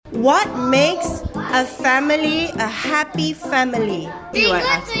What makes a family a happy family? Be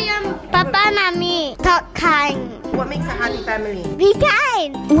good to your papa, mommy. Talk kind. What makes a happy family? Be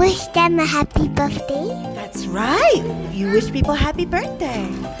kind. Wish them a happy birthday. That's right. You wish people happy birthday.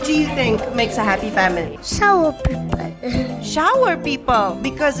 Do you think makes a happy family? Shower people. Shower people,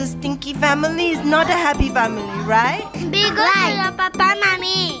 because a stinky family is not a happy family, right? Be good to your papa,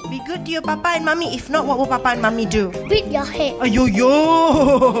 mommy. Be good to your papa and mommy. If not, what will papa and mommy do? Beat your head. Ayo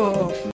yo!